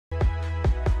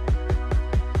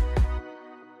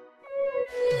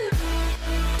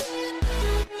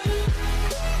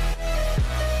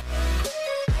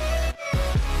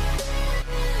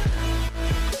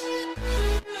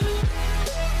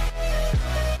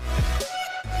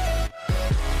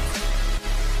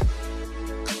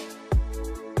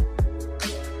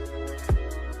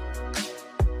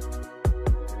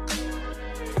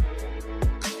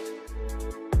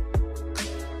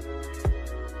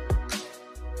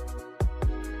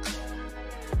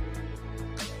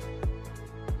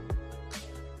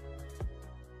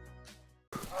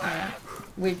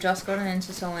We've just gotten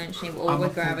into Soul Ancient. All we're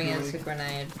grabbing is a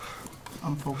grenade.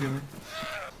 I'm full Billy.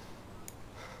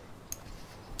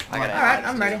 Alright,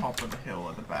 I'm ready. Top of the hill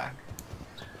at the back.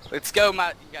 Let's go,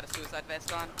 Matt. You got a suicide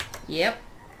vest on? Yep.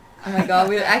 Oh my god,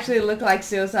 we actually look like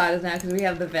suiciders now because we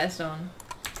have the vest on.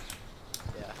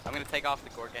 Yeah. I'm gonna take off the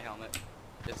Gorka helmet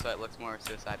just so it looks more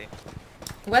suicide-y.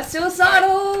 We're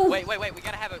suicidal! Right. Wait. We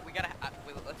gotta have a.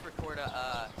 Let's record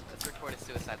a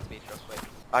suicide speech real quick.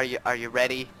 Are you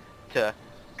ready to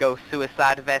go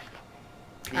suicide vest?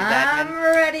 I'm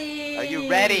ready. Are you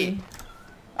ready?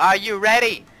 Are you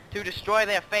ready to destroy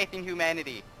their faith in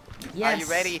humanity? Yes. Are you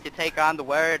ready to take on the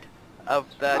word of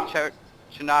the church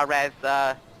Shannara's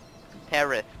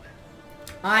terrorist?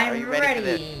 I'm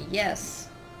ready. Yes.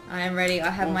 I am ready. I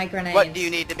have my grenades. What do you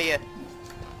need to be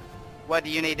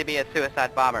a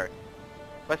suicide bomber?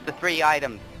 What's the 3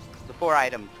 items? The 4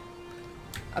 items?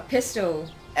 A pistol.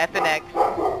 FNX.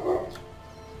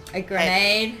 A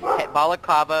grenade.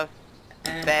 Balaclava.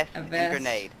 And Vest. a And vest.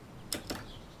 grenade.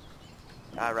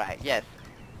 Alright, yes.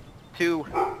 2.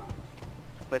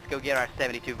 Let's go get our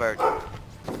 72 virgins.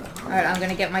 Alright, I'm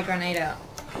gonna get my grenade out.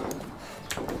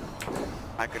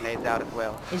 My grenade's out as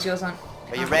well. Is yours on?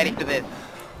 Are you ready for this?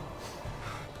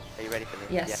 Are you ready for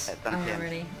this? Yes, I'm I am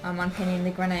ready. I'm unpinning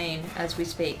the grenade as we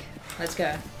speak. Let's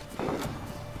go.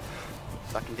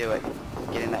 Fucking do it.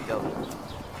 Get in that building.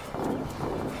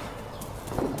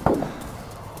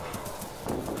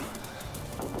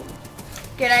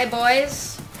 G'day,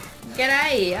 boys.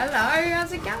 G'day. Hello.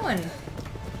 How's it going?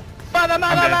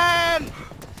 Bambiland!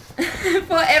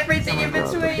 For everything in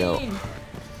between.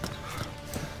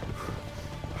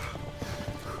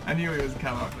 I knew he was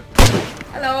coming up with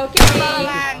Hello, kill me.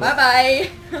 Bye-bye.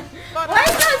 Why are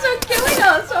you guys all killing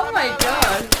us? Oh my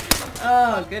god.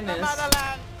 Oh, goodness.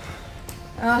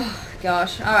 Oh,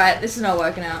 gosh. Alright, this is not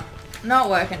working out. Not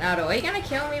working at all. Are you gonna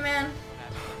kill me, man?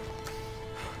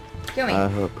 Kill me.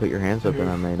 Put your hands up and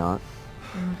I may not.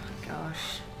 Oh,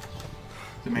 gosh.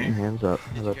 to Put your me. hands up.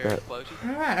 How Did you about hear an that? explosion?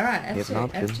 Alright, alright. You have an F2,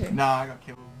 option. F2. No, I got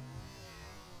killed.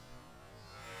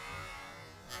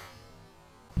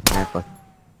 Halfway.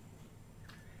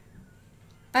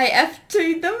 I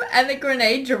F2'd them and the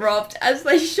grenade dropped as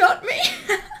they shot me.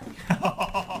 That's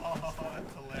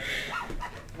hilarious.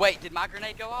 Wait, did my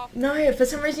grenade go off? No, for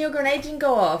some reason your grenade didn't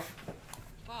go off.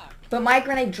 Fuck. But my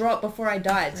grenade dropped before I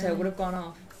died, so it would have gone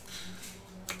off.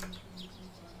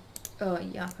 Oh,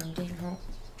 yuck, I'm getting hot.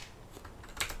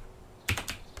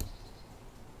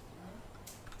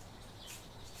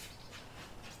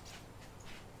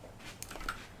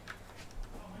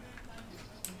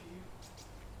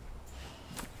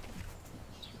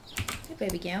 Hey,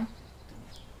 baby gal.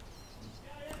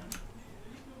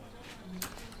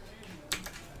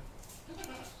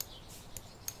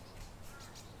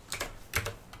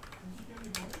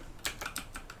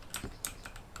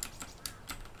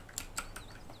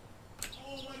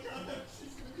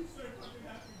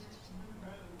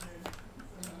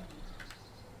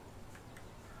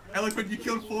 Eloquent, you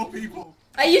killed 4 people.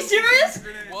 Are you serious?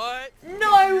 What?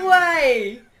 No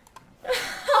way!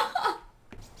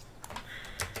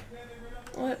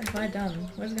 What have I done?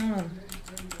 What's going on?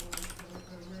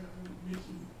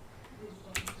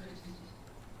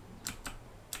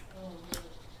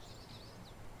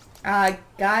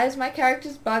 Guys, my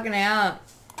character's bugging out.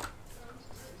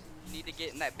 You need to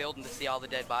get in that building to see all the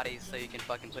dead bodies so you can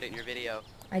fucking put it in your video.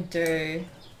 I do.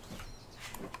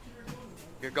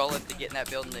 Your goal is to get in that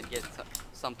building and get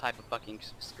some type of fucking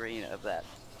screen of that.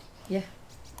 Yeah.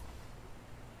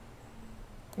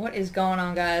 What is going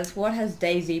on, guys? What has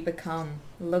DayZ become?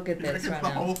 Look at this right The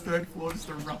now. whole 3rd floor just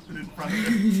erupted in front of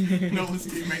him, and all his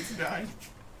teammates died.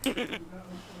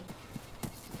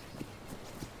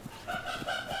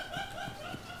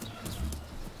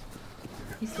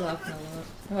 He's laughing a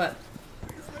lot. What?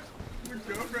 Your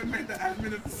girlfriend made the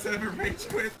admin of the server rage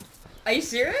quit. Are you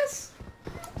serious?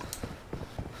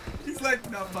 He's like,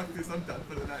 no, fuck this, I'm done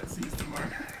for the night, see you tomorrow.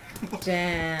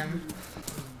 Damn.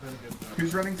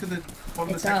 Who's running to the bottom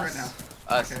of It's the tech us. right now?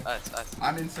 Us, Okay. us.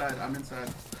 I'm inside, I'm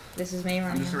inside. This is me I'm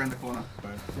running. just around the corner.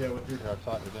 Yeah, with your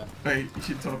talk to them. Hey, you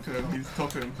should talk to him. Talk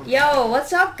to him. Yo,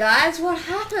 what's up, guys? What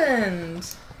happened?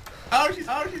 Oh, she's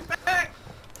back!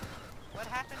 What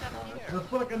happened up here? The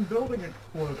fucking building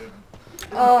exploded.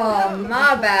 Oh,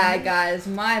 my bad, guys.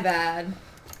 My bad.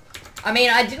 I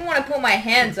mean, I didn't want to put my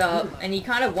hands up, and you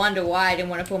kind of wonder why I didn't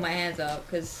want to put my hands up,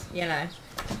 because, you know.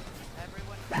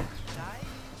 Everyone died?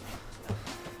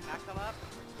 Not come up?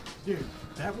 Dude,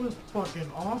 that was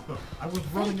fucking awesome. I was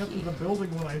running up to the building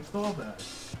when I saw that.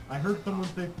 I heard someone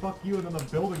say fuck you and then the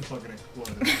building fucking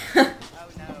exploded. Oh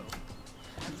no.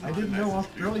 I didn't know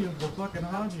Australians were fucking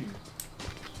Haji's.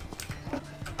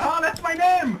 Oh, that's my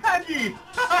name! Haji!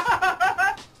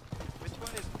 Which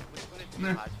one is Haji?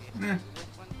 Nah. Which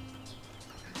one?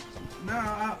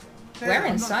 No, We're I'm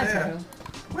not inside there. Toto.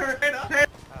 We're in Taylor,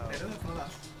 Oh. that's not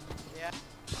us. Yeah.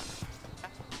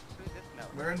 Who's this? No.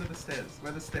 We're under the stairs.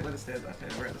 Where the stairs are, Taylor.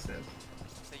 We're at the stairs.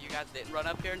 So you guys didn't run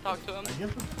up here and talk to him? I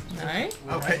guess it's... No?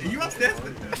 Oh, wait, are you upstairs?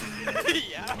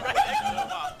 Yeah, right next to him.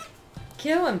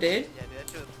 Kill him, dude. Yeah, dude,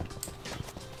 that's just...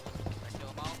 Should I kill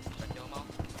them all? Should I kill them all?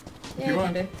 Yeah, you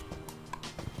can do.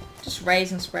 Just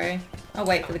raise and spray. I'll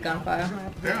wait for the gunfire.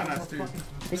 They're on us, dude.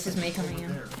 This is me coming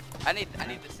in. I need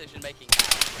decision making now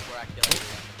before I kill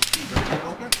everyone.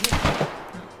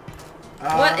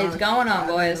 What is going on,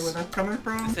 boys? Where that's coming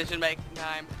from? Decision making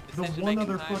time. The Decision one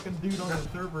making other time. fucking dude on the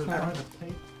server is trying to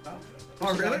take...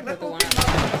 Oh, really? Put Let's the go one kill out.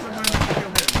 him.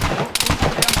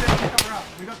 Cover up.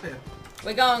 We got there.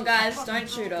 We're going, guys. Don't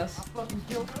shoot us. I fucking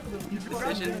killed him.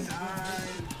 Decisions.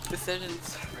 Nice.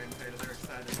 Decisions. Ray and Taylor, they're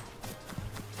excited.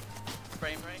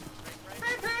 Spray and pray.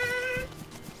 Spray and pray.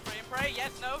 Spray and pray.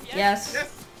 Yes. No. Yes. Yes.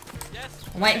 Yes! Yes.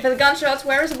 I'm waiting for the gunshots.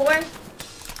 Where is the boy?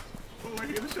 Oh, I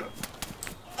hear the shot.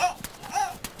 Oh!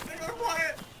 Oh! They got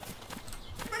quiet!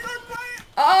 They got quiet!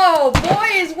 Oh,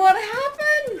 boys, what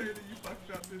happened? Taylor, you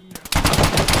fucked up, didn't you?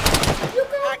 You I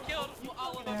got... killed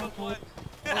all of them but one.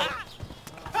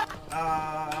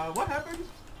 What happened?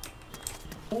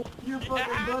 Your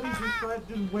fucking buddy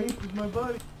just wasted my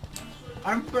buddy.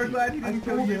 I'm so glad he didn't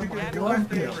kill you because you're my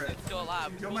favorite. It's still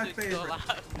alive. You're my It's still favorite.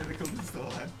 alive. Yeah, the cool's still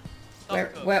alive.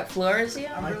 What floor is he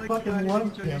on? I'm I really fucking glad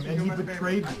loved didn't kill him, you and because he you're my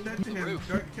betrayed favorite. me. I said to him, Roof.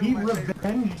 don't kill He my favorite.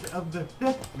 revenged of the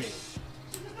Sith me.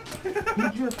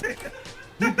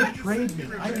 He betrayed me.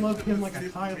 I loved him like a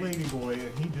Thai lady boy,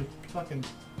 and he just fucking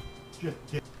did.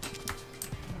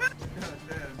 God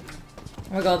damn.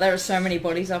 Oh my god, there are so many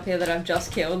bodies up here that I've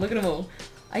just killed. Look at them all.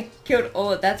 I killed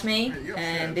all of... That's me. Hey, you're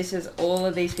And upstairs. this is all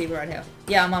of these people right here.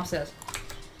 Yeah, I'm upstairs.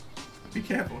 Be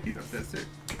careful, he's upstairs too.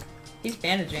 He's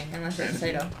bandaging, unless it's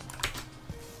Sato.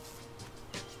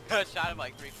 Shot him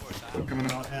like 3-4 I'm times. coming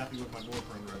I'm up. not happy with my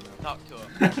boyfriend right now. Talk to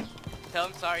him. Tell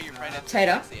him sorry your friend is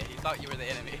Tater. dyslexia. He thought you were the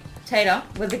enemy. Tater,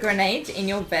 were the grenades in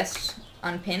your vest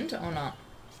unpinned or not?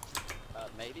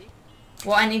 Maybe?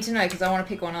 Well, I need to know because I want to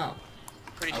pick one up.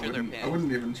 Pretty I sure they're wouldn't, I pinned.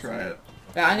 wouldn't even try it.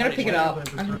 Yeah, I'm gonna pick it up.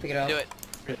 I'm gonna pick it up. Do it.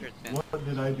 Pretty sure it's pinned. What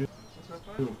did I do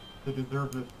to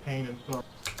deserve this pain and sorrow?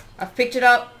 I've picked it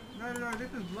up. No, this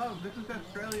is love. This is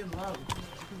Australian love. This is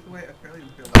the way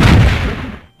Australians feel.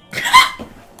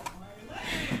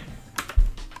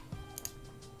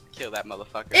 Kill that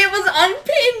motherfucker. It was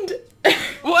unpinned!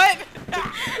 What?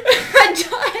 I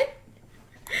died!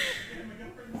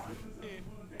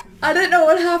 I don't know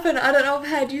what happened. I don't know if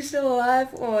Hadju's still alive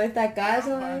or if that guy's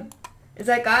alive. Is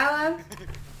that guy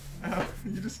alive?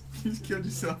 You just killed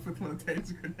yourself with one of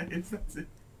Tate's grenades, that's it.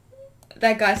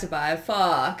 That guy survived.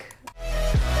 Fuck.